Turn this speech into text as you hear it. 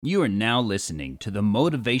You are now listening to the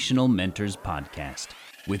Motivational Mentors Podcast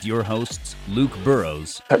with your hosts, Luke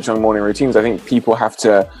Burrows. Touch on morning routines. I think people have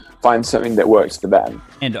to find something that works for them.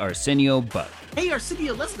 And Arsenio Buck. Hey,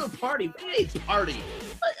 Arsenio, let's go party. Hey, party.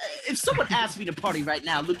 If someone asked me to party right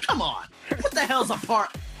now, Luke, come on. What the hell's a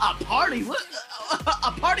party? What?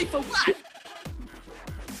 A party for what?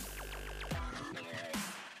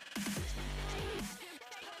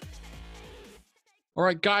 All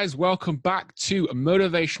right, guys, welcome back to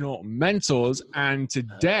Motivational Mentors. And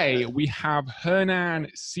today we have Hernan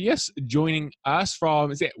Cias joining us from,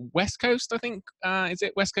 is it West Coast, I think? Is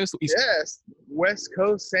it West Coast or East Coast? Yes, West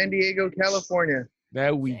Coast, San Diego, California.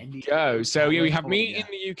 There we go. So yeah, we have me in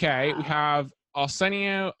the UK, we have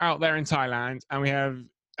Arsenio out there in Thailand, and we have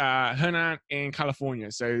Hernan in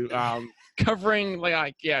California. So covering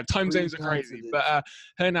time zones are crazy. But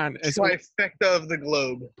Hernan is trifecta of the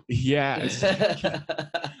globe. Yes.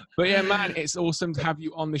 But yeah, man, it's awesome to have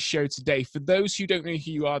you on the show today. For those who don't know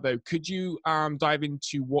who you are, though, could you dive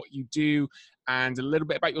into what you do and a little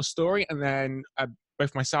bit about your story, and then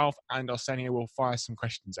both myself and Arsenio will fire some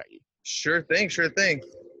questions at you. Sure thing.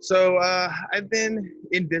 So I've been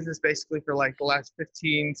in business basically for like the last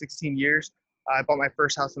 15, 16 years. I bought my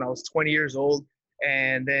first house when I was 20 years old,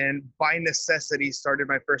 and then by necessity started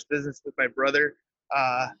my first business with my brother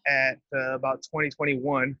at about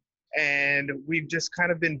 2021. And we've just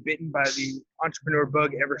kind of been bitten by the entrepreneur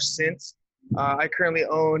bug ever since. I currently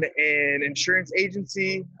own an insurance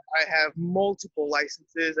agency. I have multiple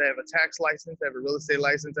licenses. I have a tax license. I have a real estate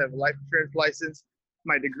license. I have a life insurance license.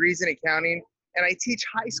 My degree's in accounting. And I teach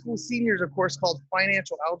high school seniors a course called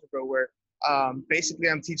Financial Algebra, where basically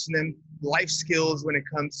I'm teaching them life skills when it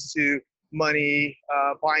comes to money,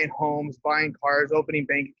 buying homes, buying cars, opening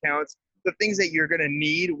bank accounts, the things that you're going to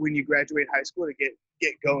need when you graduate high school to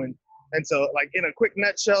get going. And so, like, in a quick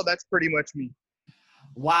nutshell, that's pretty much me.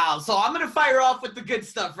 Wow. So I'm going to fire off with the good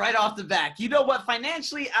stuff right off the back. You know what?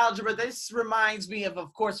 Financially Algebra, this reminds me of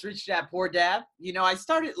course, Rich Dad, Poor Dad. You know, I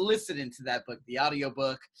started listening to that book, the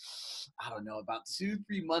audiobook, I don't know, about 2-3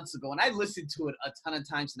 months ago. And I listened to it a ton of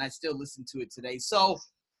times, and I still listen to it today. So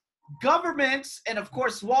governments and, of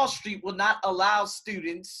course, Wall Street will not allow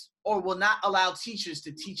students or will not allow teachers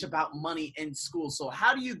to teach about money in school. So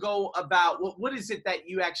how do you go about, what is it that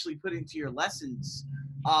you actually put into your lessons?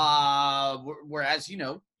 Whereas, you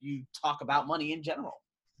know, you talk about money in general.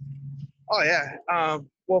 Oh, yeah.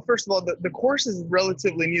 Well, first of all, the course is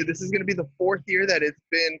relatively new. This is going to be the 4th year that it's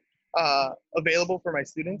been available for my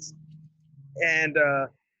students. And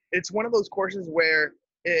it's one of those courses where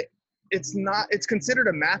it's considered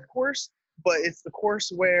a math course, but it's the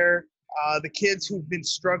course where the kids who've been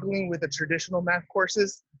struggling with the traditional math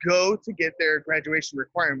courses go to get their graduation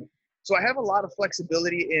requirement. So I have a lot of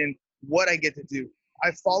flexibility in what I get to do. I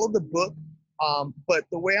follow the book, but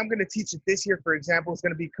the way I'm going to teach it this year, for example, is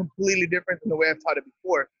going to be completely different than the way I've taught it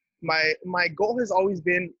before. My goal has always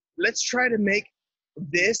been, let's try to make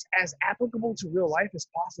this as applicable to real life as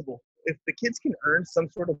possible. If the kids can earn some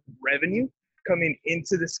sort of revenue coming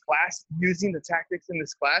into this class using the tactics in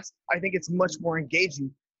this class, I think it's much more engaging.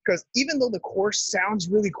 Because even though the course sounds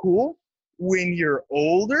really cool, when you're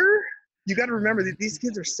older, you got to remember that these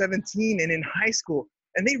kids are 17 and in high school,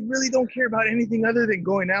 and they really don't care about anything other than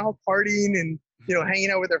going out, partying, and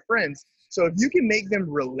hanging out with their friends. So if you can make them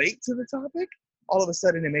relate to the topic, all of a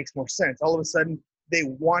sudden it makes more sense. All of a sudden they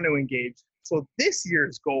want to engage. So this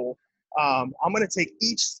year's goal, I'm going to take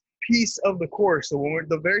each piece of the course. So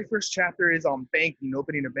the very first chapter is on banking,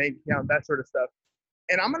 opening a bank account, that sort of stuff.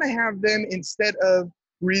 And I'm going to have them, instead of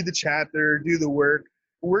read the chapter, do the work,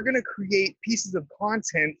 we're going to create pieces of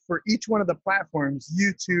content for each one of the platforms,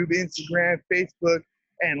 YouTube, Instagram, Facebook,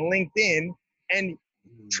 and LinkedIn, and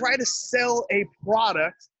try to sell a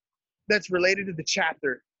product that's related to the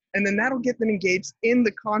chapter. And then that'll get them engaged in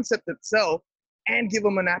the concept itself and give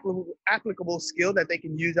them an applicable skill that they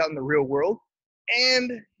can use out in the real world,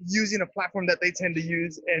 and using a platform that they tend to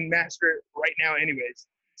use and master it right now anyways.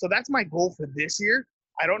 So that's my goal for this year.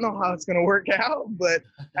 I don't know how it's going to work out, but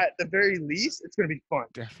at the very least, it's going to be fun.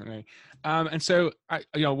 Definitely. And so,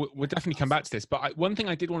 we'll definitely come back to this. But one thing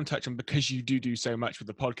I did want to touch on, because you do so much with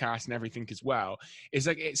the podcast and everything as well, is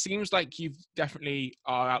like it seems like you've definitely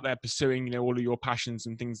are out there pursuing, all of your passions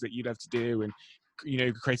and things that you love to do, and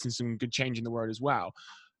creating some good change in the world as well.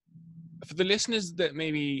 For the listeners that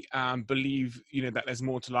maybe believe, that there's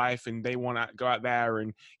more to life and they want to go out there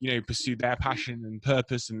and, pursue their passion and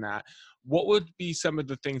purpose and that, what would be some of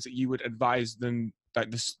the things that you would advise them,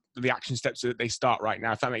 like the action steps that they start right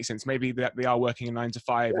now, if that makes sense? Maybe that they are working a 9 to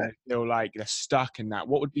 5 and they feel like they're stuck in that.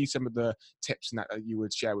 What would be some of the tips and that you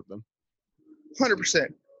would share with them? 100%.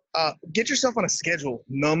 get yourself on a schedule.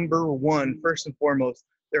 Number one, first and foremost,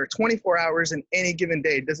 there are 24 hours in any given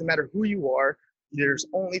day. It doesn't matter who you are. There's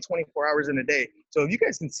only 24 hours in a day. So if you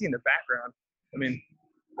guys can see in the background, I mean,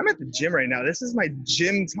 I'm at the gym right now. This is my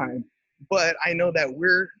gym time. But I know that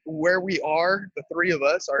where we are, the three of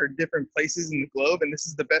us are in different places in the globe, and this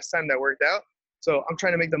is the best time that worked out. So I'm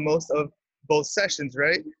trying to make the most of both sessions,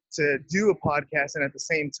 right? To do a podcast and at the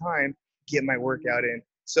same time get my workout in.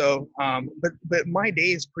 So, but my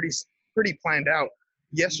day is pretty planned out.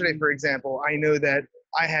 Yesterday, for example, I know that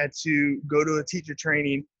I had to go to a teacher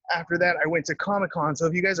training. After that, I went to Comic-Con. So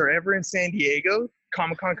if you guys are ever in San Diego,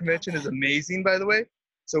 Comic-Con convention is amazing, by the way.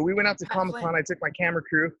 So we went out to Comic-Con, I took my camera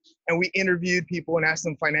crew, and we interviewed people and asked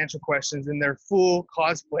them financial questions in their full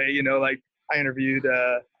cosplay. You know, like I interviewed,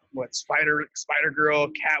 Spider-Girl,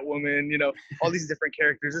 Catwoman, you know, all these different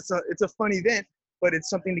characters. It's a fun event, but it's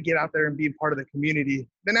something to get out there and be a part of the community.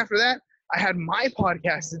 Then after that, I had my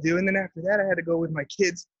podcast to do. And then after that, I had to go with my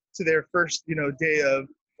kids to their first, day of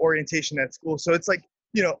orientation at school. So it's like,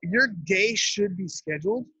 your day should be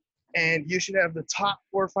scheduled. And you should have the top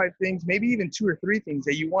 4 or 5 things, maybe even 2 or 3 things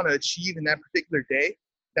that you want to achieve in that particular day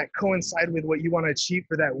that coincide with what you want to achieve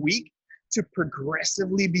for that week to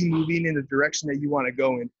progressively be moving in the direction that you want to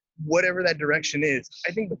go in, whatever that direction is.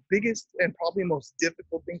 I think the biggest and probably most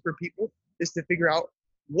difficult thing for people is to figure out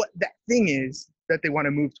what that thing is that they want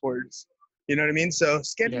to move towards. You know what I mean? So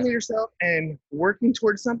scheduling yourself and working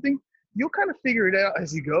towards something, you'll kind of figure it out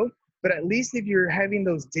as you go. But at least if you're having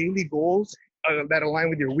those daily goals, that align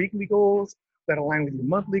with your weekly goals, that align with your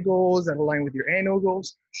monthly goals, that align with your annual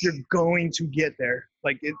goals, you're going to get there.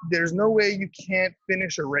 Like there's no way you can't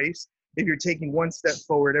finish a race if you're taking one step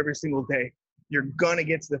forward every single day. You're gonna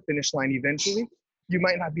get to the finish line eventually. You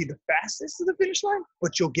might not be the fastest to the finish line,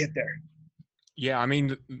 but you'll get there. Yeah, I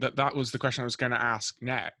mean, that was the question I was going to ask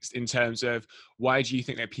next, in terms of why do you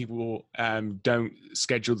think that people don't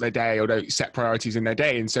schedule their day or don't set priorities in their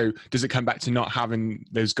day? And so does it come back to not having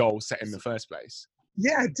those goals set in the first place?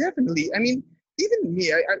 Yeah, definitely. I mean, even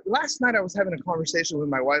me, last night I was having a conversation with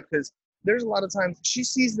my wife because there's a lot of times she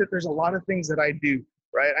sees that there's a lot of things that I do,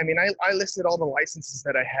 right? I mean, I listed all the licenses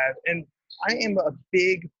that I have, and I am a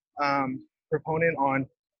big proponent on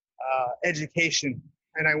education.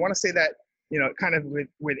 And I want to say that, kind of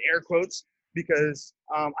with air quotes, because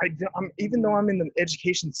I'm even though I'm in the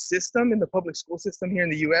education system, in the public school system here in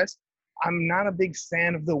the U.S., I'm not a big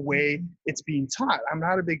fan of the way it's being taught. I'm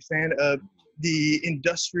not a big fan of the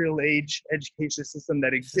industrial age education system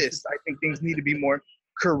that exists. I think things need to be more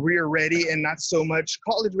career ready and not so much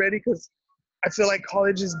college ready, because I feel like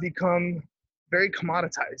college has become very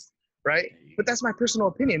commoditized, right? But that's my personal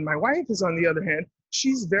opinion. My wife is, on the other hand,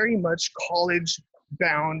 she's very much college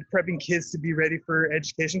bound, prepping kids to be ready for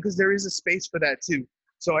education, because there is a space for that too.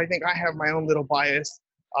 So I think I have my own little bias,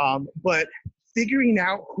 but figuring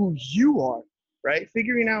out who you are, right?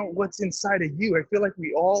 Figuring out what's inside of you. I feel like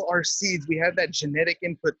we all are seeds. We have that genetic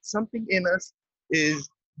input. Something in us is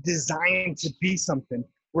designed to be something.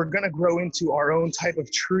 We're going to grow into our own type of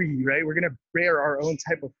tree, right? We're going to bear our own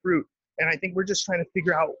type of fruit. And I think we're just trying to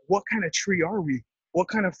figure out, what kind of tree are we? What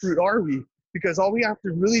kind of fruit are we? Because all we have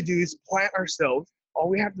to really do is plant ourselves. All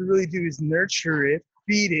we have to really do is nurture it,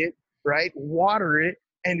 feed it, right? Water it,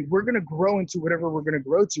 and we're going to grow into whatever we're going to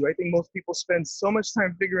grow to. I think most people spend so much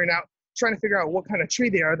time trying to figure out what kind of tree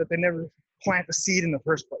they are, that they never plant the seed in the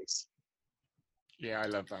first place. Yeah, I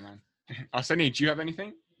love that, man. Arseny, do you have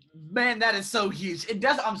anything? Man, that is so huge.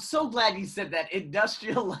 I'm so glad you said that.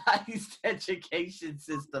 Industrialized education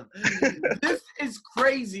system. This is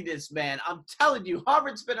craziness, man. I'm telling you,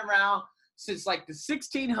 Harvard's been around since like the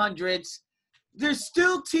 1600s. They're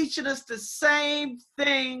still teaching us the same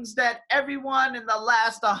things that everyone in the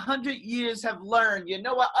last 100 years have learned. You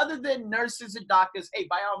know what? Other than nurses and doctors, hey,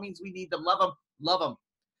 by all means, we need them. Love them.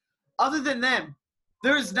 Other than them,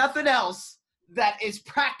 there is nothing else that is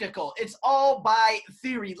practical. It's all by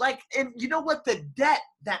theory. Like, and you know what? The debt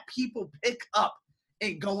that people pick up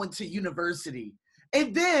in going to university.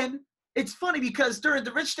 And then it's funny because during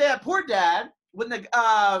the Rich Dad, Poor Dad, when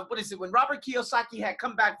when Robert Kiyosaki had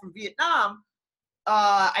come back from Vietnam,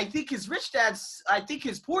 I think his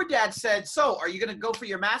poor dad said, so are you going to go for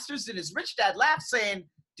your master's? And his rich dad laughed, saying,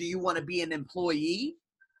 do you want to be an employee?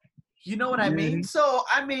 You know what I mean? So,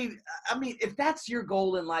 I mean, if that's your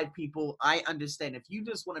goal in life, people, I understand. If you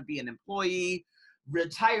just want to be an employee,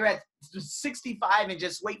 retire at 65 and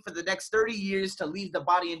just wait for the next 30 years to leave the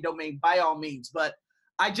body and domain, by all means. But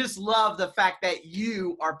I just love the fact that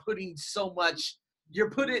you are putting so much. You're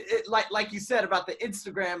putting it like you said about the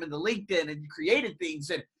Instagram and the LinkedIn, and you created things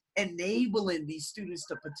and enabling these students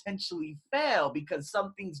to potentially fail, because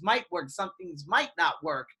some things might work, some things might not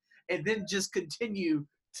work. and then just continue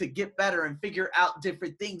to get better and figure out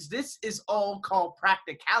different things. This is all called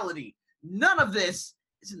practicality. None of this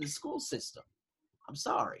is in the school system. I'm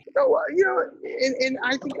sorry. No, and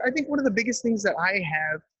I think one of the biggest things that I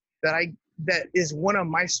have that is one of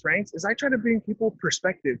my strengths is I try to bring people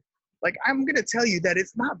perspective. Like, I'm gonna tell you that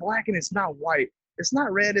it's not black and it's not white. It's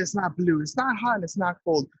not red, it's not blue. It's not hot and it's not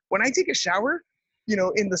cold. When I take a shower,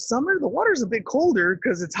 in the summer, the water's a bit colder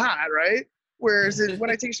because it's hot, right? Whereas when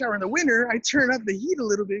I take a shower in the winter, I turn up the heat a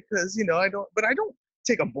little bit because, I don't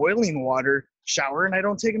take a boiling water shower and I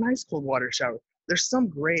don't take an ice cold water shower. There's some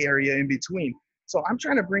gray area in between. So I'm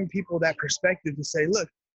trying to bring people that perspective to say, look,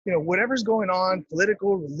 whatever's going on,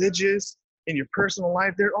 political, religious, in your personal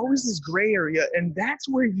life, there's always this gray area. And that's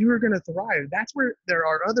where you're going to thrive. That's where there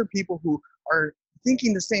are other people who are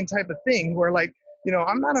thinking the same type of thing, who are like,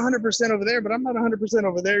 I'm not 100% over there, but I'm not 100%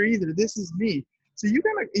 over there either. This is me. So you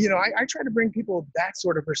gotta, I try to bring people that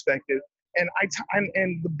sort of perspective. And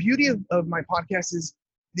and the beauty of my podcast is,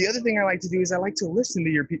 the other thing I like to do is I like to listen to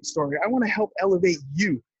your story. I want to help elevate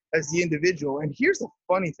you as the individual. And here's the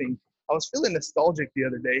funny thing. I was feeling nostalgic the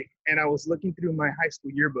other day, and I was looking through my high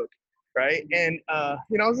school yearbook, right? And, I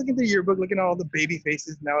was looking through the yearbook, looking at all the baby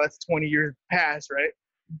faces. Now that's 20 years past, right?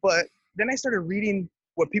 But then I started reading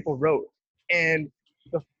what people wrote. And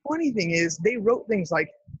the funny thing is, they wrote things like,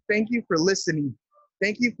 thank you for listening.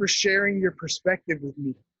 Thank you for sharing your perspective with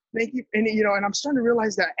me. Thank you. And, and I'm starting to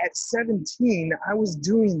realize that at 17, I was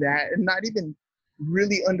doing that and not even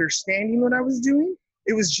really understanding what I was doing.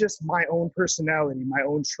 It was just my own personality, my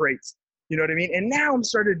own traits. You know what I mean? And now I'm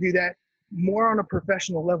starting to do that more on a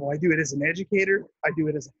professional level. I do it as an educator. I do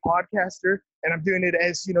it as a podcaster. And I'm doing it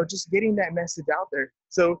as, just getting that message out there.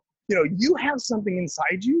 So, you have something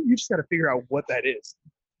inside you. You just got to figure out what that is.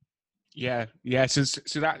 Yeah. So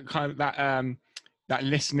that kind of that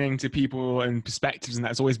listening to people and perspectives, and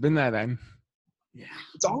that's always been there then. Yeah,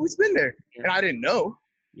 it's always been there, and I didn't know.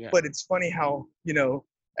 Yeah. But it's funny how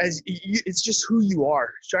it's just who you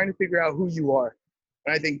are. It's trying to figure out who you are,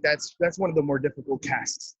 and I think that's one of the more difficult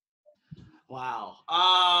tasks. Wow.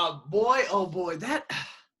 Boy, oh boy, that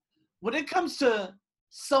when it comes to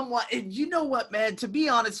someone, and you know what, man, to be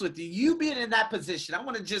honest with you, you being in that position, I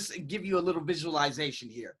want to just give you a little visualization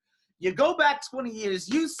here. You go back 20 years,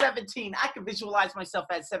 you 17, I can visualize myself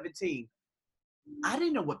at 17. I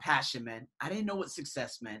didn't know what passion meant. I didn't know what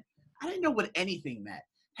success meant. I didn't know what anything meant.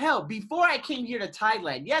 Hell, before I came here to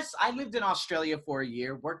Thailand, yes, I lived in Australia for a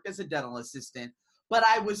year, worked as a dental assistant, but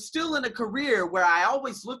I was still in a career where I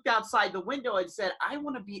always looked outside the window and said, I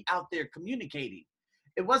want to be out there communicating.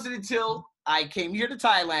 It wasn't until I came here to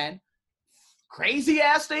Thailand, crazy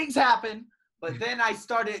ass things happened, but then I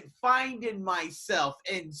started finding myself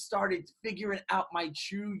and started figuring out my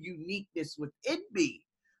true uniqueness within me,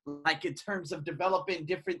 like in terms of developing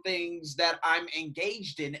different things that I'm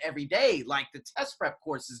engaged in every day, like the test prep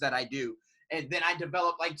courses that I do. And then I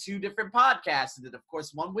developed like 2 different podcasts, and then of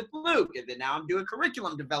course one with Luke, and then now I'm doing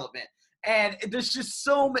curriculum development. And there's just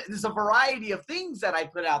there's a variety of things that I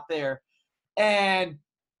put out there.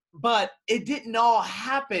 But it didn't all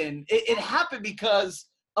happen. It happened because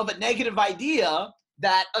of a negative idea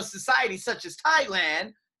that a society such as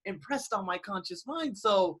Thailand impressed on my conscious mind.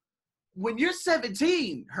 So when you're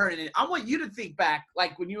 17, Hernan, I want you to think back,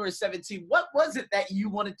 like when you were 17, what was it that you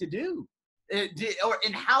wanted to do?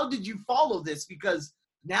 And how did you follow this? Because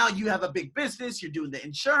now you have a big business, you're doing the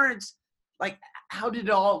insurance. Like, how did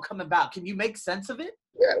it all come about? Can you make sense of it?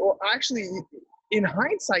 Yeah, well, actually, in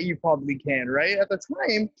hindsight, you probably can, right? At the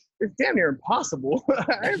time, it's damn near impossible.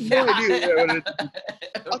 I have no idea what it is.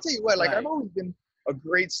 I'll tell you what, like, right. I've always been a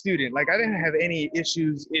great student. Like, I didn't have any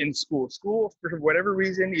issues in school. School, for whatever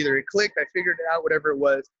reason, either it clicked, I figured it out, whatever it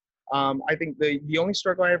was. I think the only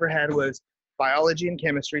struggle I ever had was biology and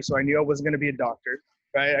chemistry, so I knew I wasn't going to be a doctor,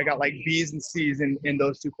 right? I got like B's and C's in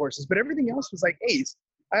those 2 courses, but everything else was like A's.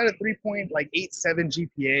 I had a 3.87 GPA.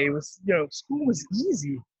 It was, school was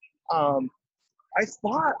easy. I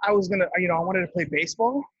thought I was gonna, I wanted to play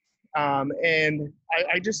baseball, and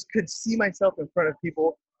I just could see myself in front of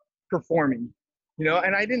people performing,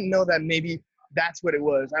 and I didn't know that maybe that's what it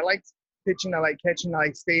was. I liked pitching, I liked catching, I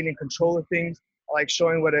liked staying in control of things, I liked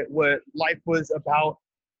showing what life was about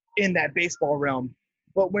in that baseball realm.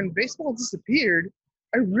 But when baseball disappeared,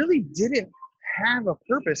 I really didn't have a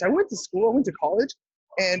purpose. I went to school, I went to college,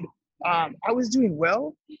 and I was doing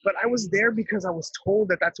well, but I was there because I was told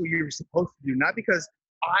that that's what you were supposed to do, not because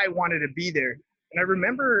I wanted to be there. And I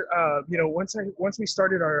remember, once we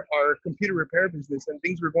started our computer repair business and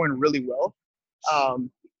things were going really well,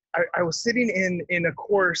 I was sitting in a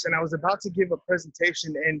course and I was about to give a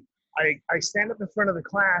presentation, and I stand up in front of the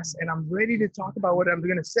class and I'm ready to talk about what I'm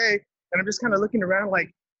going to say. And I'm just kind of looking around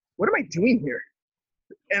like, what am I doing here?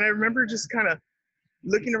 And I remember just kind of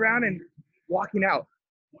looking around and walking out.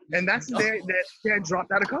 And that's the day that I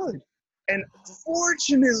dropped out of college. And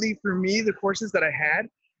fortunately for me, the courses that I had,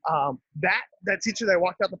 that teacher that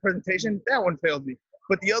walked out the presentation, that one failed me.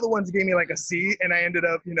 But the other ones gave me like a C, and I ended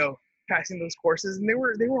up, passing those courses. And they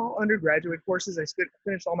were all undergraduate courses. I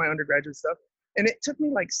finished all my undergraduate stuff. And it took me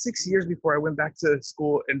like 6 years before I went back to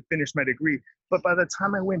school and finished my degree. But by the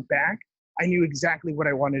time I went back, I knew exactly what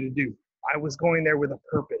I wanted to do. I was going there with a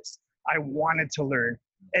purpose. I wanted to learn.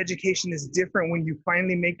 Education is different when you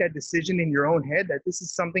finally make that decision in your own head that this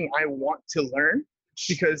is something I want to learn,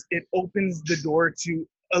 because it opens the door to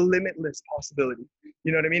a limitless possibility.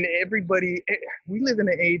 You know what I mean? We live in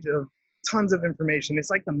an age of tons of information.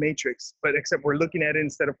 It's like the Matrix, but except we're looking at it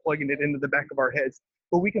instead of plugging it into the back of our heads.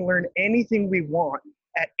 But we can learn anything we want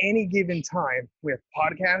at any given time. We have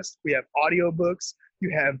podcasts, we have audiobooks,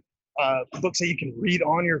 you have books that you can read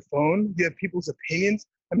on your phone, you have people's opinions.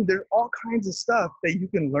 I mean, there's all kinds of stuff that you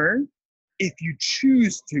can learn if you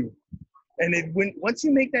choose to. And once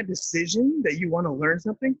you make that decision that you want to learn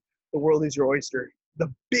something, the world is your oyster.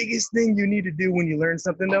 The biggest thing you need to do when you learn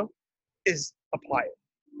something, though, is apply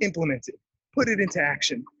it, implement it, put it into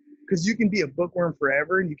action. Because you can be a bookworm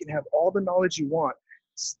forever and you can have all the knowledge you want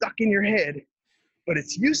stuck in your head, but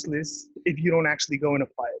it's useless if you don't actually go and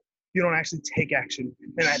apply it. You don't actually take action.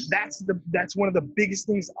 And that's one of the biggest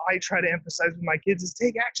things I try to emphasize with my kids is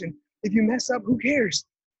take action. If you mess up, who cares?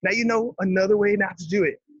 Now you know another way not to do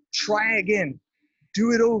it. Try again.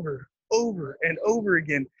 Do it over and over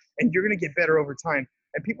again, and you're going to get better over time.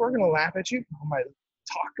 And people are going to laugh at you. People might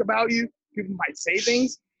talk about you. People might say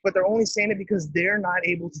things, but they're only saying it because they're not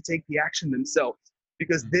able to take the action themselves,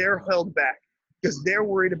 because they're held back, because they're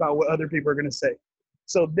worried about what other people are going to say.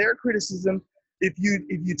 So their criticism, if you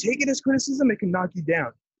take it as criticism, it can knock you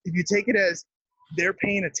down. If you take it as they're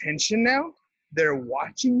paying attention now, they're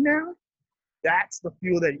watching now, that's the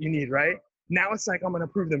fuel that you need, right? Now it's like, I'm going to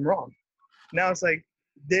prove them wrong. Now it's like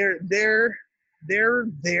they're there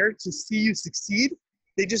to see you succeed.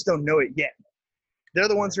 They just don't know it yet. They're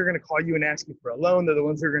the ones who are going to call you and ask you for a loan. They're the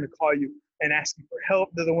ones who are going to call you and ask you for help.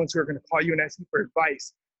 They're the ones who are going to call you and ask you for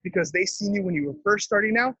advice, because they seen you when you were first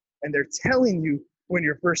starting out, and they're telling you when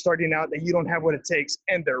you're first starting out that you don't have what it takes,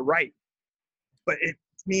 and they're right. But it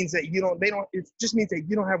means that it just means that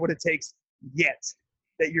you don't have what it takes yet,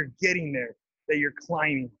 that you're getting there, that you're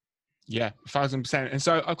climbing. Yeah, 1,000%. And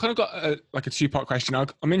so I've kind of got a two-part question.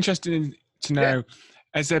 I'm interested to know,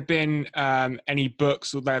 has there been any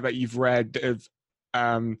books or that you've read that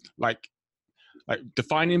have like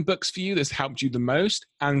defining books for you that's helped you the most?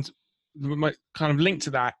 And my kind of link to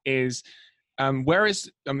that is,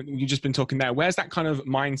 you've just been talking there, where's that kind of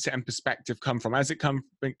mindset and perspective come from? Has it come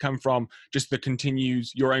from just the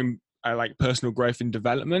continues your own personal growth and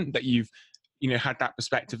development that you've had that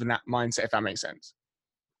perspective and that mindset, if that makes sense?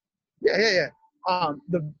 Yeah. I'm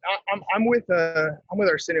with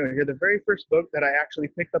Arsenio here. The very first book that I actually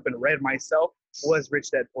picked up and read myself was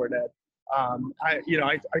Rich Dad Poor Dad.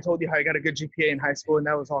 I told you how I got a good GPA in high school, and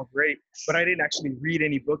that was all great, but I didn't actually read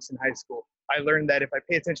any books in high school. I learned that if I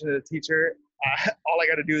pay attention to the teacher, all I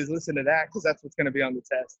got to do is listen to that, because that's what's going to be on the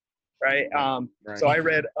test, right? Right. So I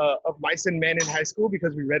read Of Mice and Men in high school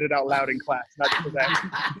because we read it out loud in class, not because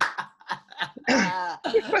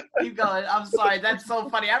Keep going. I'm sorry. That's so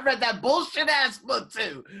funny. I read that bullshit ass book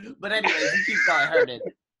too. But anyways, you keep going. I heard it.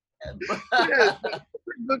 The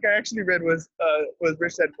first book I actually read was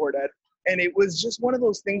Rich Dad Poor Dad, and it was just one of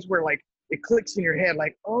those things where it clicks in your head,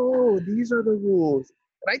 oh, these are the rules.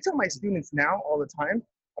 And I tell my students now all the time,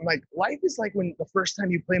 I'm like, life is like when the first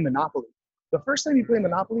time you play Monopoly. The first time you play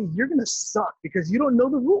Monopoly, you're gonna suck because you don't know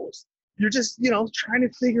the rules. You're just trying to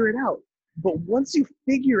figure it out. But once you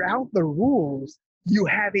figure out the rules, you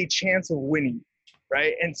have a chance of winning,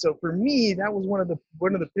 right? And so for me, that was one of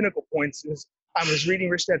the pinnacle points. Is I was reading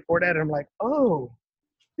Rich Dad Poor Dad, and I'm like, oh,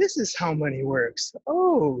 this is how money works.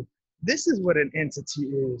 Oh, this is what an entity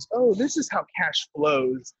is. Oh, this is how cash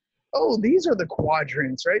flows. Oh, these are the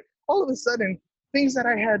quadrants, right? All of a sudden, things that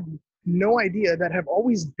I had no idea that have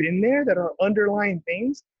always been there, that are underlying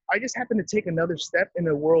things, I just happened to take another step in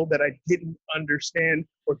a world that I didn't understand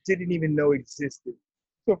or didn't even know existed.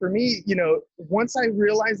 So for me, once I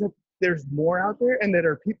realized that there's more out there, and that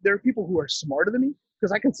there are people who are smarter than me,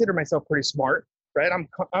 because I consider myself pretty smart, right? I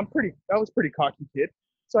was a pretty cocky kid.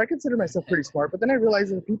 So I consider myself pretty smart, but then I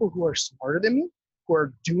realized there are people who are smarter than me, who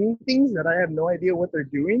are doing things that I have no idea what they're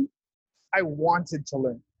doing. I wanted to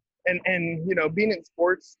learn. And being in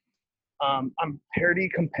sports, I'm pretty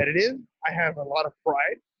competitive. I have a lot of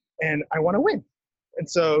pride. and I want to win. And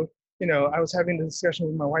so, I was having a discussion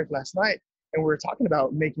with my wife last night, and we were talking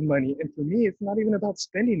about making money. And for me, it's not even about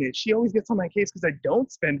spending it. She always gets on my case because I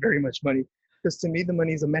don't spend very much money. Because to me, the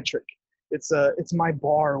money is a metric. It's my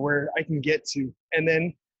bar where I can get to. And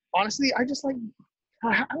then honestly, I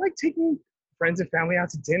like taking friends and family out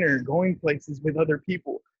to dinner, going places with other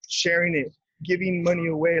people, sharing it, giving money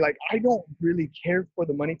away. Like, I don't really care for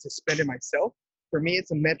the money to spend it myself. For me,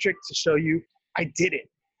 it's a metric to show you I did it.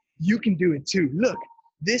 You can do it too. Look,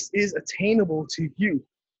 this is attainable to you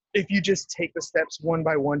if you just take the steps one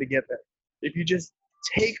by one to get there. If you just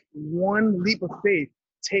take one leap of faith,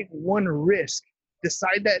 take one risk,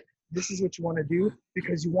 decide that this is what you want to do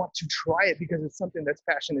because you want to try it because it's something that's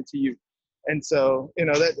passionate to you. And so,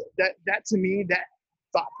 that to me, that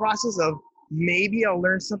thought process of maybe I'll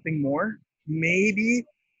learn something more, maybe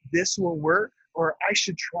this will work, or I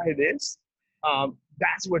should try this.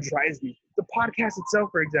 That's what drives me. The podcast itself,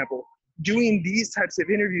 for example, doing these types of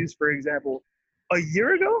interviews, for example, a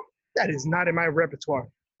year ago, that is not in my repertoire.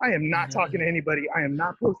 I am not talking to anybody. I am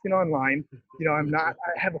not posting online. I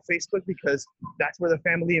have a Facebook because that's where the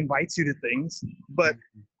family invites you to things. But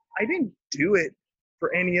I didn't do it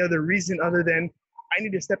for any other reason other than I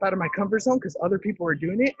need to step out of my comfort zone because other people are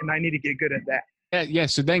doing it and I need to get good at that. Yeah.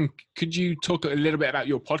 So then could you talk a little bit about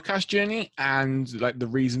your podcast journey and like the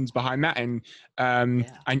reasons behind that and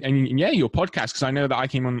your podcast? Because I know that I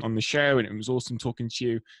came on the show and it was awesome talking to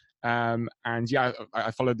you. I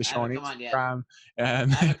followed the show on Instagram. I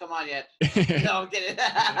haven't come on yet. No, I'm kidding.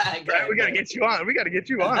 Right, we got to get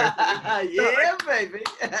you on. Yeah, baby.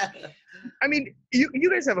 I mean,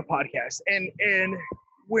 you guys have a podcast. And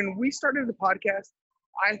when we started the podcast,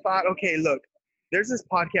 I thought, okay, look, there's this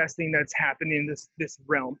podcast thing that's happening in this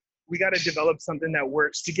realm. We got to develop something that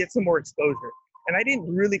works to get some more exposure. And I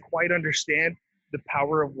didn't really quite understand the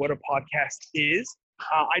power of what a podcast is.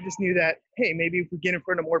 I just knew that, hey, maybe if we get in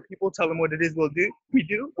front of more people, tell them what it is we'll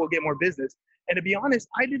get more business. And to be honest,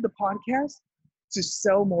 I did the podcast to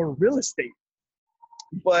sell more real estate,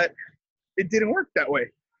 but it didn't work that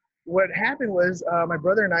way. What happened was my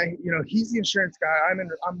brother and I, he's the insurance guy.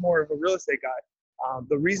 I'm more of a real estate guy.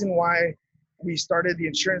 The reason why we started the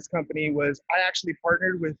insurance company was I actually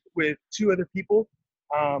partnered with two other people,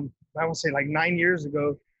 I will say like 9 years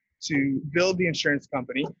ago, to build the insurance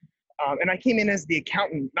company. And I came in as the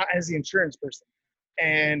accountant, not as the insurance person.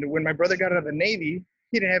 And when my brother got out of the Navy,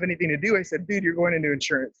 he didn't have anything to do. I said, dude, you're going into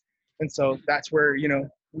insurance. And so that's where,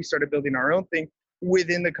 we started building our own thing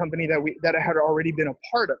within the company that I had already been a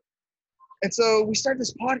part of. And so we started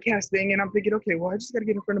this podcast thing and I'm thinking, okay, well, I just got to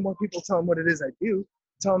get in front of more people, tell them what it is I do,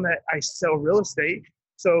 tell them that I sell real estate.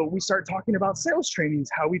 So we start talking about sales trainings,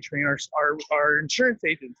 how we train our insurance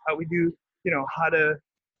agents, how we do, how to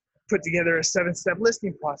put together a 7-step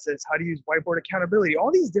listing process, how to use whiteboard accountability, all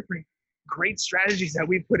these different great strategies that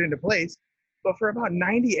we've put into place. But for about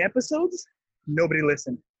 90 episodes, nobody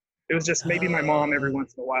listened. It was just maybe my mom every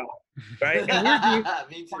once in a while, right? And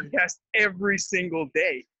we're doing podcasts every single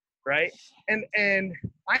day, right? And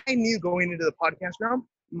I knew going into the podcast realm,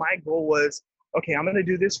 my goal was, okay, I'm going to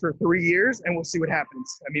do this for 3 years and we'll see what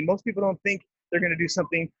happens. I mean, most people don't think they're going to do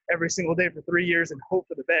something every single day for 3 years and hope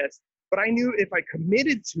for the best. But I knew if I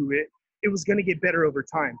committed to it, it was going to get better over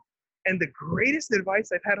time. And the greatest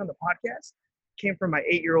advice I've had on the podcast came from my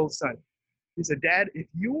 8-year-old son. He said, Dad, if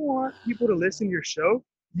you want people to listen to your show,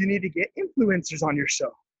 you need to get influencers on your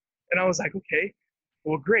show. And I was like, okay,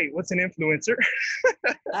 well, great. What's an influencer?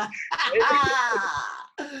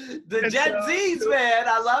 The Gen Zs, man.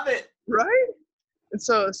 I love it. Right? And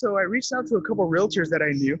so I reached out to a couple realtors that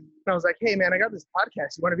I knew. And I was like, hey, man, I got this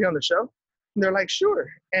podcast. You want to be on the show? And they're like, sure.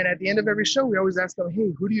 And at the end of every show, we always ask them,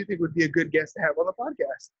 hey, who do you think would be a good guest to have on the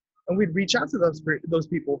podcast? And we'd reach out to those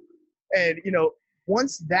people. And,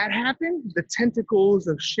 once that happened, the tentacles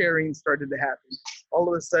of sharing started to happen. All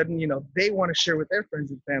of a sudden, they want to share with their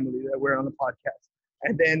friends and family that we're on the podcast.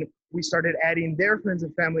 And then we started adding their friends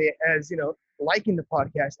and family as, liking the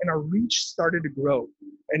podcast, and our reach started to grow.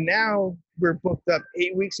 And now we're booked up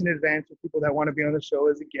 8 weeks in advance with people that want to be on the show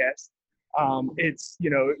as a guest. It's,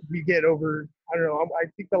 we get over, I don't know, I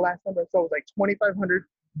think the last number I saw was like 2,500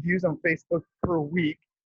 views on Facebook per week.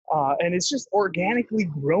 And it's just organically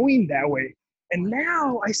growing that way. And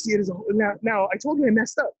now I see it as now I told you I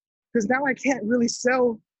messed up because now I can't really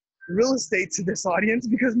sell real estate to this audience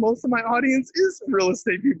because most of my audience is real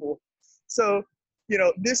estate people. So,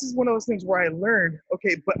 this is one of those things where I learned,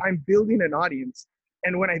 okay, but I'm building an audience.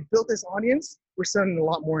 And when I built this audience, we're selling a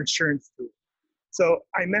lot more insurance to it. So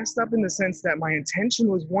I messed up in the sense that my intention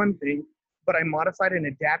was one thing, but I modified and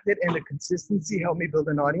adapted, and the consistency helped me build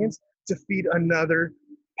an audience to feed another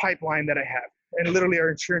pipeline that I have. And literally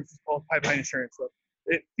our insurance is called pipeline insurance. So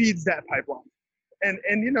it feeds that pipeline. And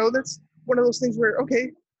that's one of those things where,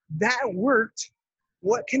 okay, that worked.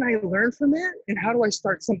 What can I learn from that? And how do I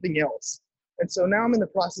start something else? And so now I'm in the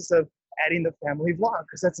process of adding the family vlog,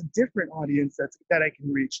 because that's a different audience that I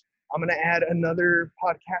can reach. I'm going to add another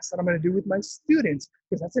podcast that I'm going to do with my students,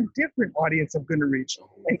 because that's a different audience I'm going to reach.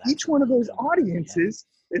 And each one of those audiences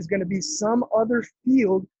is going to be some other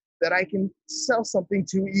field that I can sell something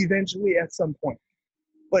to eventually at some point.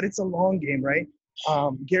 But it's a long game, right?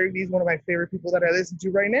 Gary Vee is one of my favorite people that I listen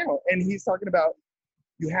to right now. And he's talking about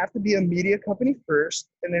you have to be a media company first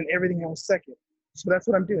and then everything else second. So that's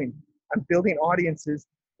what I'm doing. I'm building audiences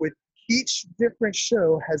with each different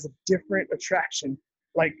show has a different attraction.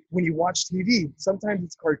 Like when you watch TV, sometimes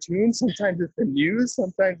it's cartoons, sometimes it's the news,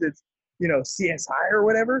 sometimes it's, CSI or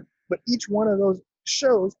whatever. But each one of those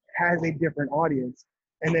shows has a different audience.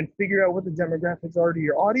 And then figure out what the demographics are to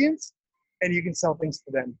your audience, and you can sell things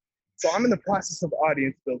to them. So I'm in the process of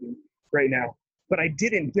audience building right now. But I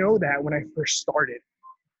didn't know that when I first started.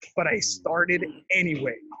 But I started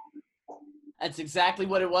anyway. That's exactly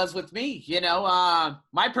what it was with me.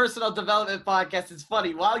 My personal development podcast is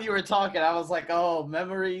funny. While you were talking, I was like, oh,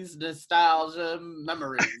 memories, nostalgia,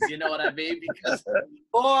 memories. You know what I mean? Because,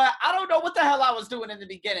 boy, I don't know what the hell I was doing in the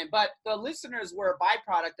beginning, but the listeners were a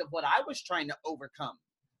byproduct of what I was trying to overcome.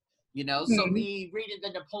 So me reading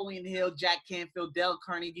the Napoleon Hill, Jack Canfield, Dale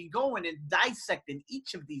Carnegie, going and dissecting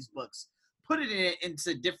each of these books, putting it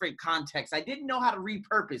into different contexts. I didn't know how to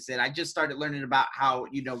repurpose it. I just started learning about how,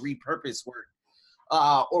 repurpose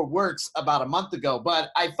works about a month ago. But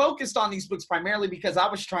I focused on these books primarily because I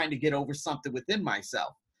was trying to get over something within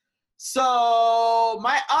myself. So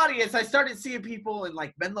my audience, I started seeing people in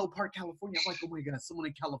like Menlo Park, California. I'm like, oh my God, someone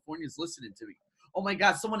in California is listening to me. Oh my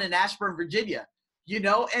God, someone in Ashburn, Virginia.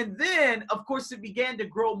 And then, of course, it began to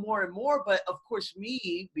grow more and more. But, of course,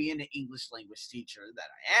 me being an English language teacher that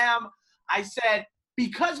I am, I said,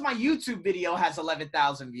 because my YouTube video has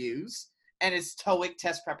 11,000 views and it's TOEIC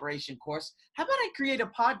test preparation course, how about I create a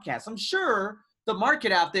podcast? I'm sure the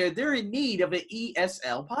market out there, they're in need of an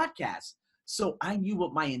ESL podcast. So I knew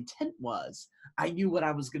what my intent was. I knew what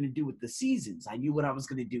I was going to do with the seasons. I knew what I was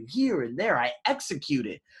going to do here and there. I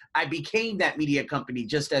executed. I became that media company,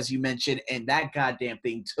 just as you mentioned, and that goddamn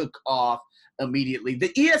thing took off immediately. The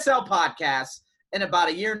ESL podcast, in about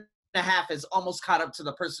a year and a half, is almost caught up to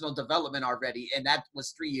the personal development already, and that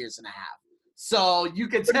was 3 years and a half. So you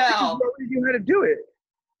could tell. You knew how to do it,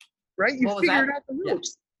 right? You figured out the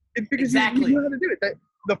ropes. Yeah. Because you knew how to do it.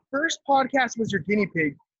 The first podcast was your guinea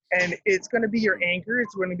pig. And it's going to be your anchor.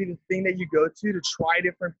 It's going to be the thing that you go to try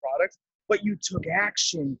different products. But you took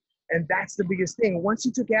action. And that's the biggest thing. Once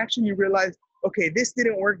you took action, you realized, okay, this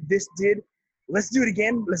didn't work. This did. Let's do it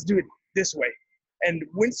again. Let's do it this way. And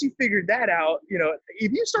once you figured that out,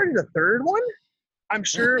 if you started a third one, I'm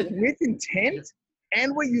sure with intent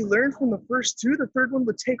and what you learned from the first two, the third one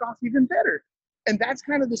would take off even better. And that's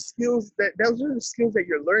kind of the skills those are the skills that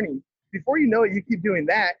you're learning. Before you know it, you keep doing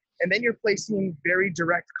that. And then you're placing very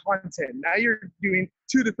direct content. Now you're doing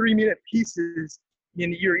 2 to 3 minute pieces.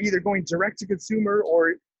 And you're either going direct to consumer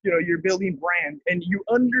or, you're building brand. And you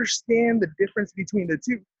understand the difference between the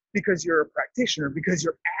two because you're a practitioner, because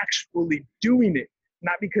you're actually doing it,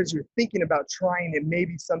 not because you're thinking about trying it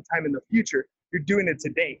maybe sometime in the future. You're doing it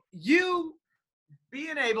today. You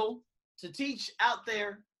being able to teach out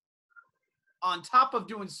there on top of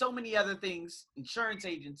doing so many other things, insurance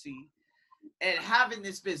agency, and having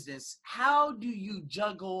this business, how do you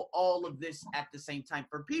juggle all of this at the same time?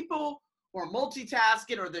 For people who are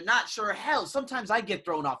multitasking or they're not sure, hell, sometimes I get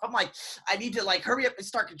thrown off. I'm like, I need to hurry up and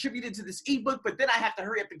start contributing to this ebook, but then I have to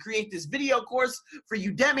hurry up and create this video course for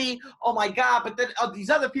Udemy. Oh my God, but then these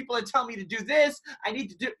other people are telling me to do this. I need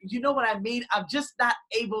to do, you know what I mean? I'm just not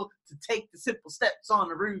able to take the simple steps on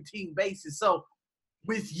a routine basis. So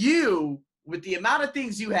with you, with the amount of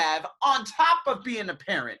things you have, on top of being a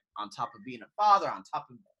parent, on top of being a father, on top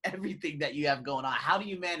of everything that you have going on, how do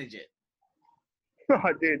you manage it?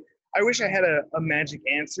 Oh, dude, I wish I had a magic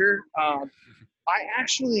answer. I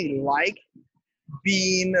actually like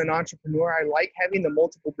being an entrepreneur. I like having the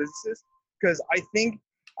multiple businesses because I think,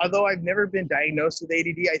 although I've never been diagnosed with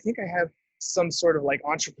ADD, I think I have some sort of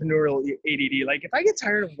entrepreneurial ADD. If I get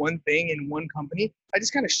tired of one thing in one company, I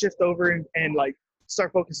just kind of shift over and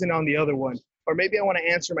start focusing on the other one. Or maybe I want to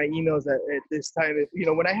answer my emails at this time.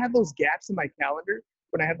 When I have those gaps in my calendar,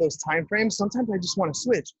 when I have those time frames, sometimes I just want to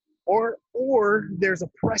switch. Or there's a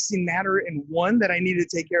pressing matter in one that I need to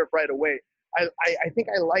take care of right away. I think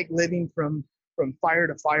I like living from fire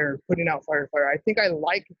to fire, putting out fire to fire. I think I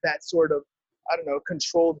like that sort of,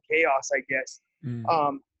 controlled chaos, I guess.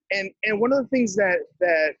 And one of the things that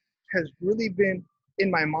has really been in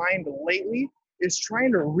my mind lately is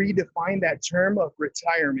trying to redefine that term of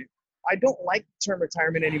retirement. I don't like the term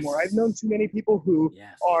retirement anymore. I've known too many people who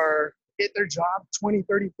are at their job 20,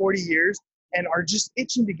 30, 40 years and are just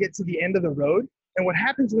itching to get to the end of the road. And what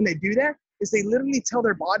happens when they do that is they literally tell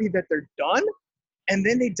their body that they're done, and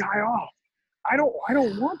then they die off. I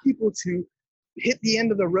don't want people to hit the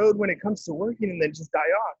end of the road when it comes to working and then just die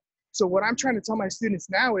off. So what I'm trying to tell my students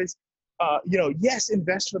now is, yes,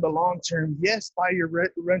 invest for the long term. Yes, buy your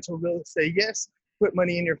rental real estate. Yes, put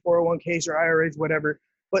money in your 401ks, your IRAs, whatever.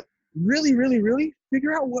 But really, really, really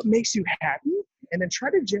figure out what makes you happy and then try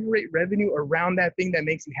to generate revenue around that thing that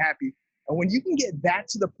makes you happy. And when you can get that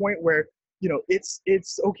to the point where,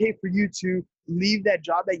 it's okay for you to leave that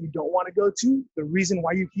job that you don't want to go to, the reason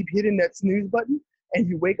why you keep hitting that snooze button, and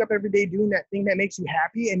you wake up every day doing that thing that makes you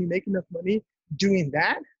happy and you make enough money doing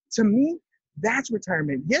that, to me, that's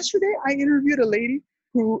retirement. Yesterday, I interviewed a lady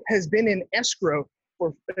who has been in escrow.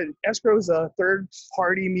 Escrow is a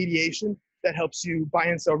third-party mediation that helps you buy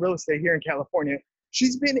and sell real estate here in California.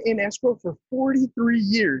 She's been in escrow for 43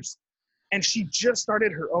 years, and she just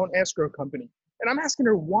started her own escrow company. And I'm asking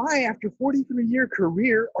her, why, after 43-year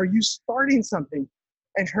career, are you starting something?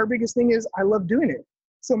 And her biggest thing is, I love doing it.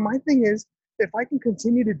 So my thing is, if I can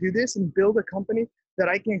continue to do this and build a company that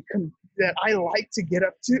that I like to get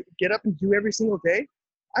up and do every single day,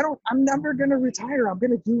 I'm never going to retire. I'm going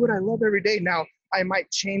to do what I love every day. Now, I might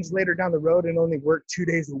change later down the road and only work 2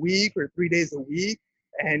 days a week or 3 days a week.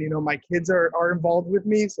 And, my kids are involved with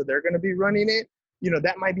me, so they're going to be running it.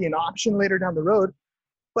 That might be an option later down the road.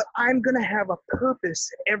 But I'm going to have a purpose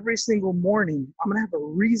every single morning. I'm going to have a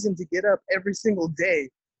reason to get up every single day.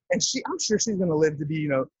 And I'm sure she's going to live to be,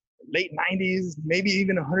 late 90s, maybe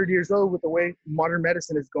even 100 years old with the way modern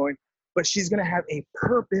medicine is going. But she's going to have a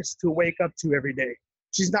purpose to wake up to every day.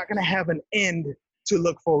 She's not going to have an end to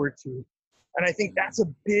look forward to. And I think that's a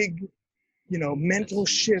big, mental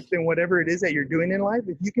shift in whatever it is that you're doing in life.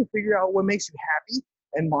 If you can figure out what makes you happy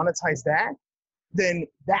and monetize that, then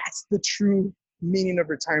that's the true meaning of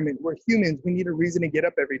retirement. We're humans. We need a reason to get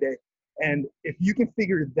up every day. And if you can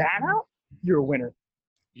figure that out, you're a winner.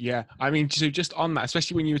 Yeah. I mean, so just on that,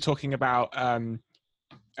 especially when you were talking about, kind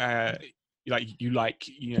of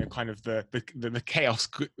the chaos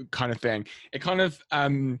kind of thing, it kind of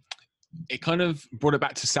brought it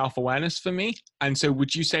back to self-awareness for me. And so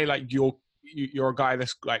would you say like you're a guy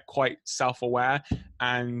that's like quite self-aware,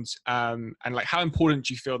 and like how important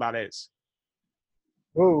do you feel that is?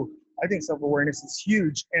 Oh, I think self-awareness is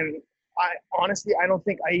huge. And I honestly don't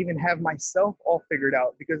think I even have myself all figured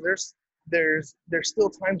out, because there's still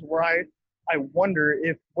times where I wonder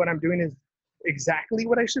if what I'm doing is exactly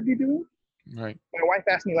what I should be doing. Right. My wife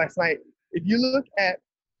asked me last night, if you look at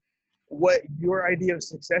what your idea of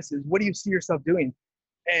success is, what do you see yourself doing?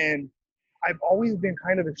 And I've always been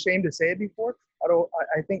kind of ashamed to say it before.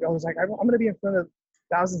 I think I was like, I'm going to be in front of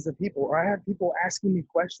thousands of people, or I have people asking me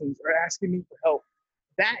questions or asking me for help.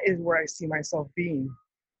 That is where I see myself being.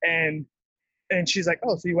 And she's like,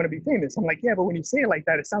 oh, so you want to be famous? I'm like, yeah, but when you say it like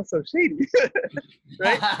that, it sounds so shady.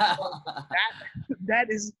 Right? that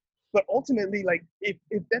is, but ultimately, like, if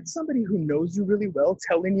that's somebody who knows you really well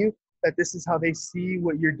telling you that this is how they see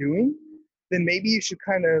what you're doing, then maybe you should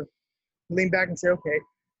kind of lean back and say, okay,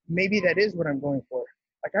 maybe that is what I'm going for.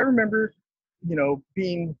 Like, I remember,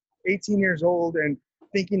 being 18 years old and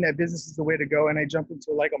thinking that business is the way to go. And I jumped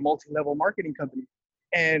into like a multi-level marketing company.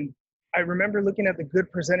 And I remember looking at the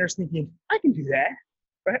good presenters thinking, I can do that,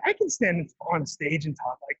 right? I can stand on a stage and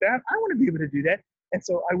talk like that. I want to be able to do that. And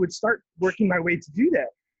so I would start working my way to do that.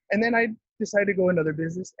 And then I decided to go another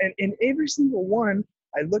business. And in every single one,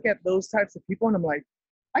 I look at those types of people and I'm like,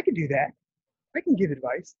 I can do that. I can give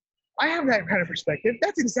advice. I have that kind of perspective.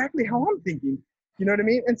 That's exactly how I'm thinking. You know what I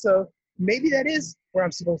mean? And so maybe that is where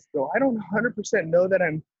I'm supposed to go. I don't 100% know that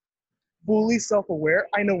I'm fully self-aware.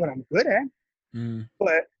 I know what I'm good at.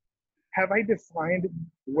 But have I defined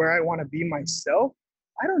where I want to be myself?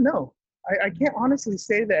 I don't know. I can't honestly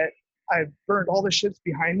say that I've burned all the ships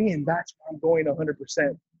behind me and that's where I'm going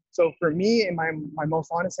 100%. So for me, and my most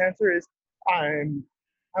honest answer is I'm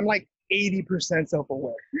like 80%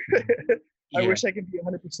 self-aware. I wish I could be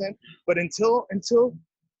 100%, but until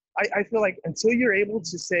I feel like until you're able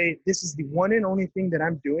to say this is the one and only thing that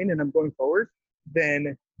I'm doing and I'm going forward,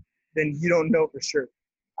 then you don't know for sure.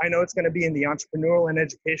 I know it's going to be in the entrepreneurial and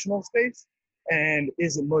educational space. And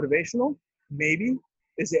is it motivational? Maybe.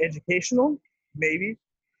 Is it educational? Maybe.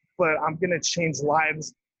 But I'm going to change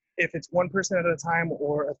lives. If it's one person at a time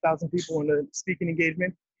or 1,000 people in a speaking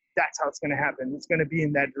engagement, that's how it's going to happen. It's going to be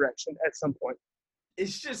in that direction at some point.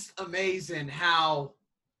 It's just amazing how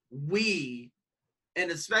we,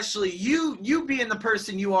 and especially you being the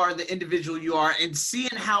person you are, the individual you are, and seeing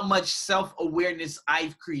how much self-awareness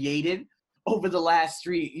I've created over the last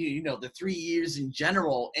the 3 years in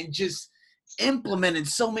general, and just implemented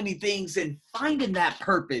so many things and finding that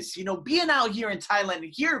purpose, being out here in Thailand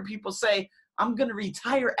and hearing people say, I'm going to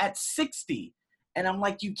retire at 60. And I'm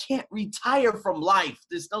like, you can't retire from life.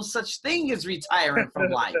 There's no such thing as retiring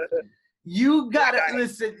from life. You got to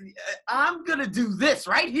listen. I'm going to do this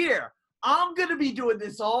right here. I'm going to be doing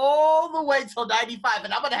this all the way till 95.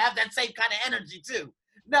 And I'm going to have that same kind of energy too.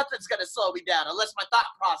 Nothing's going to slow me down unless my thought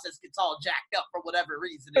process gets all jacked up for whatever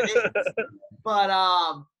reason it is. But,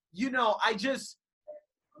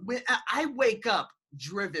 when I wake up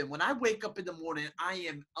driven. When I wake up in the morning, I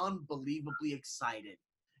am unbelievably excited.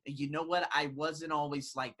 And you know what? I wasn't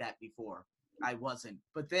always like that before. I wasn't.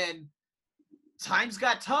 But then times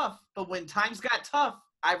got tough. But when times got tough,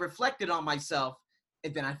 I reflected on myself,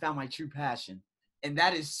 and then I found my true passion. And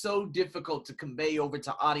that is so difficult to convey over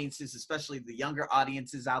to audiences, especially the younger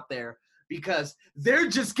audiences out there, because they're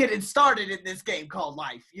just getting started in this game called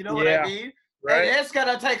life. You know what I mean? Right. And it's going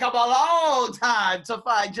to take them a long time to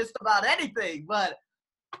find just about anything. But,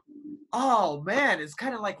 oh, man, it's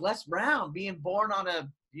kind of like Les Brown being born on a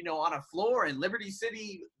floor in Liberty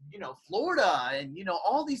City, Florida. And,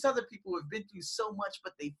 all these other people have been through so much,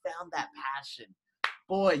 but they found that passion.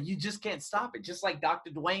 Boy, you just can't stop it. Just like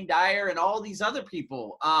Dr. Dwayne Dyer and all these other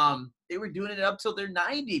people. They were doing it up till they're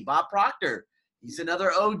 90. Bob Proctor, he's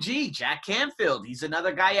another OG. Jack Canfield, he's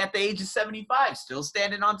another guy at the age of 75, still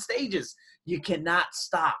standing on stages. You can't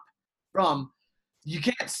stop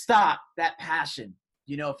that passion.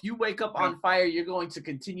 If you wake up on fire, you're going to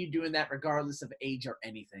continue doing that regardless of age or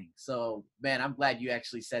anything. So, man, I'm glad you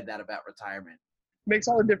actually said that about retirement. Makes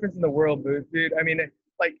all the difference in the world, dude. I mean,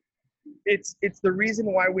 it's the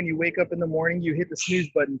reason why when you wake up in the morning, you hit the snooze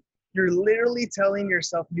button. You're literally telling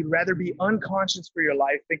yourself you'd rather be unconscious for your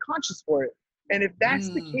life than conscious for it. And if that's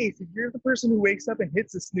the case, if you're the person who wakes up and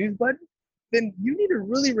hits the snooze button, then you need to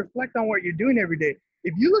really reflect on what you're doing every day.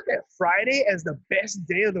 If you look at Friday as the best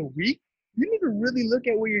day of the week, you need to really look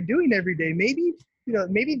at what you're doing every day. Maybe,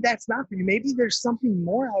 maybe that's not for you. Maybe there's something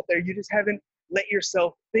more out there. You just haven't let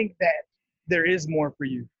yourself think that there is more for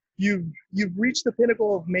you. You've reached the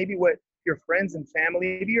pinnacle of maybe what your friends and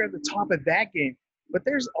family, maybe you're at the top of that game, but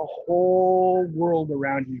there's a whole world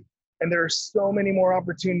around you. And there are so many more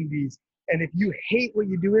opportunities. And if you hate what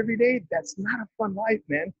you do every day, that's not a fun life,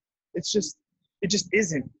 man. It just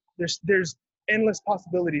isn't. There's endless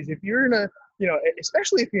possibilities. If you're in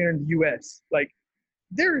especially if you're in the US,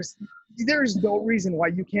 there's no reason why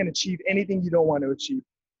you can't achieve anything you don't want to achieve.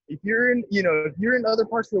 If you're in other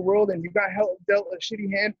parts of the world and you got dealt a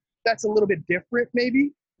shitty hand, that's a little bit different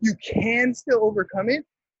maybe. You can still overcome it.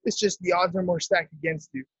 It's just the odds are more stacked against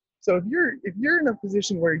you. So if you're in a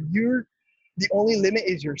position where the only limit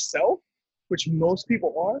is yourself, which most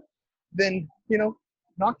people are, then,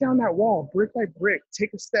 knock down that wall brick by brick,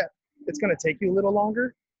 take a step. It's going to take you a little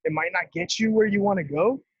longer. It might not get you where you want to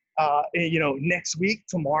go, next week,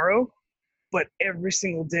 tomorrow, but every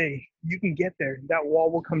single day you can get there. That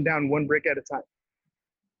wall will come down one brick at a time.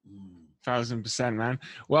 1,000%, man.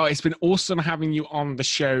 Well, it's been awesome having you on the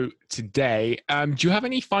show today. Do you have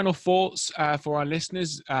any final thoughts for our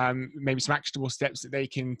listeners? Maybe some actionable steps that they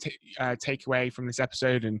can take away from this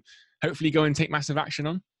episode and hopefully go and take massive action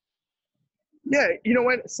on? Yeah, you know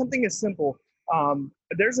what? Something is simple.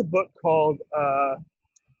 There's a book called, I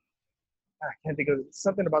can't think of it,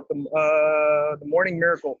 something about the Morning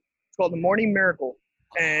Miracle. It's called The Morning Miracle.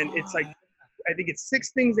 And it's I think it's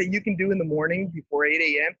 6 things that you can do in the morning before 8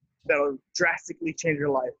 a.m. that'll drastically change your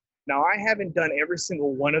life. Now, I haven't done every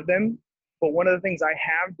single one of them, but one of the things I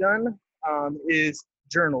have done is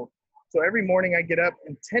journal. So every morning I get up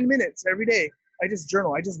and 10 minutes every day, I just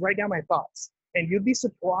journal. I just write down my thoughts. And you'd be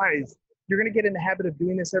surprised. You're going to get in the habit of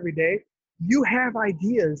doing this every day. You have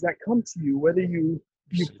ideas that come to you, whether you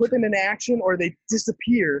put them in action or they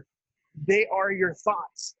disappear. They are your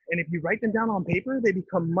thoughts. And if you write them down on paper, they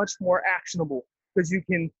become much more actionable because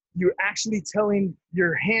you're actually telling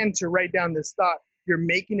your hand to write down this thought. You're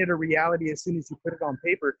making it a reality as soon as you put it on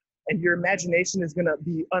paper, and your imagination is going to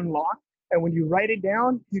be unlocked. And when you write it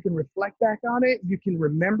down, you can reflect back on it. You can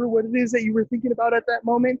remember what it is that you were thinking about at that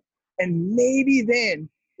moment. And maybe then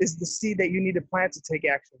is the seed that you need to plant to take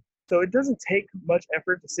action. So it doesn't take much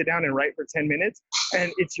effort to sit down and write for 10 minutes.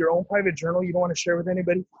 And it's your own private journal you don't want to share with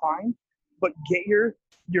anybody, fine. But get your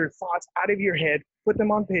thoughts out of your head, put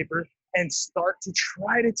them on paper, and start to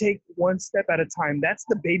try to take one step at a time. That's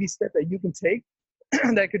the baby step that you can take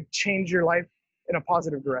that could change your life in a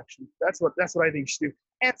positive direction. That's what I think you should do.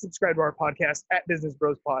 And subscribe to our podcast at Business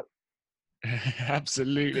Bros Pod.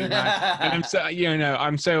 Absolutely, man. And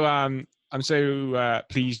I'm so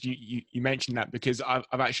pleased you mentioned that, because I've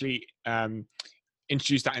actually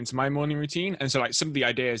introduced that into my morning routine. And so like some of the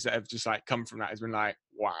ideas that have just like come from that has been like,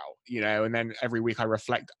 wow, and then every week I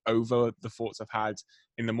reflect over the thoughts I've had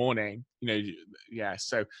in the morning,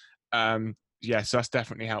 so so that's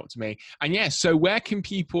definitely helped me. And so where can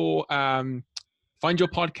people find your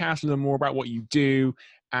podcast, learn more about what you do,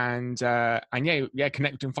 and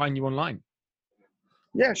connect and find you online?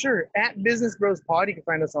 Yeah, sure. At Business Bros Pod, you can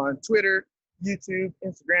find us on Twitter, YouTube,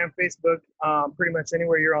 Instagram, Facebook, pretty much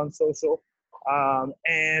anywhere you're on social.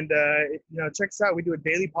 Check us out. We do a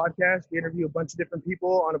daily podcast. We interview a bunch of different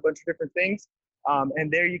people on a bunch of different things.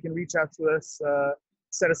 And there you can reach out to us,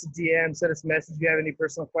 send us a DM, send us a message. If you have any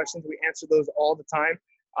personal questions, we answer those all the time.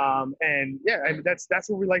 That's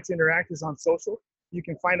where we like to interact, is on social. You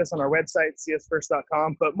can find us on our website,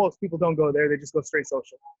 csfirst.com, but most people don't go there. They just go straight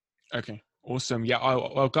social. Okay. Awesome. Yeah.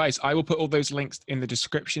 Well, guys, I will put all those links in the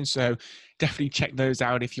description. So definitely check those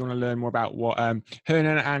out if you want to learn more about what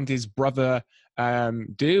Hernan and his brother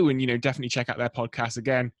do. And, definitely check out their podcast.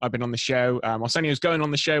 Again, I've been on the show. Arsenio's going on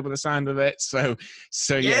the show by the sound of it. So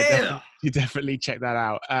definitely check that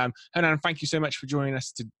out. Hernan, thank you so much for joining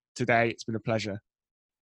us today. It's been a pleasure.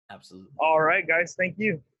 Absolutely. All right, guys. Thank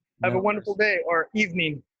you. Have a wonderful day or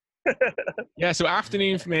evening. So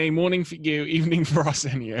afternoon for me, morning for you, evening for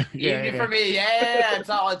Arsenio. Evening for me. Yeah,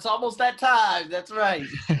 it's almost that time. That's right.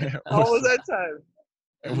 Almost that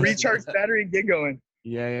time. Recharge battery and get going.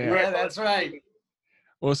 Yeah, that's right.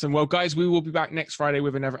 Awesome. Well, guys, we will be back next Friday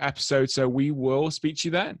with another episode, so we will speak to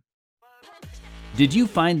you then. Did you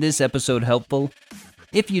find this episode helpful?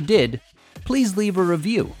 If you did, please leave a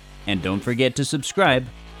review and don't forget to subscribe.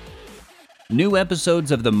 New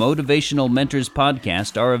episodes of the Motivational Mentors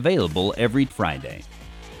podcast are available every Friday.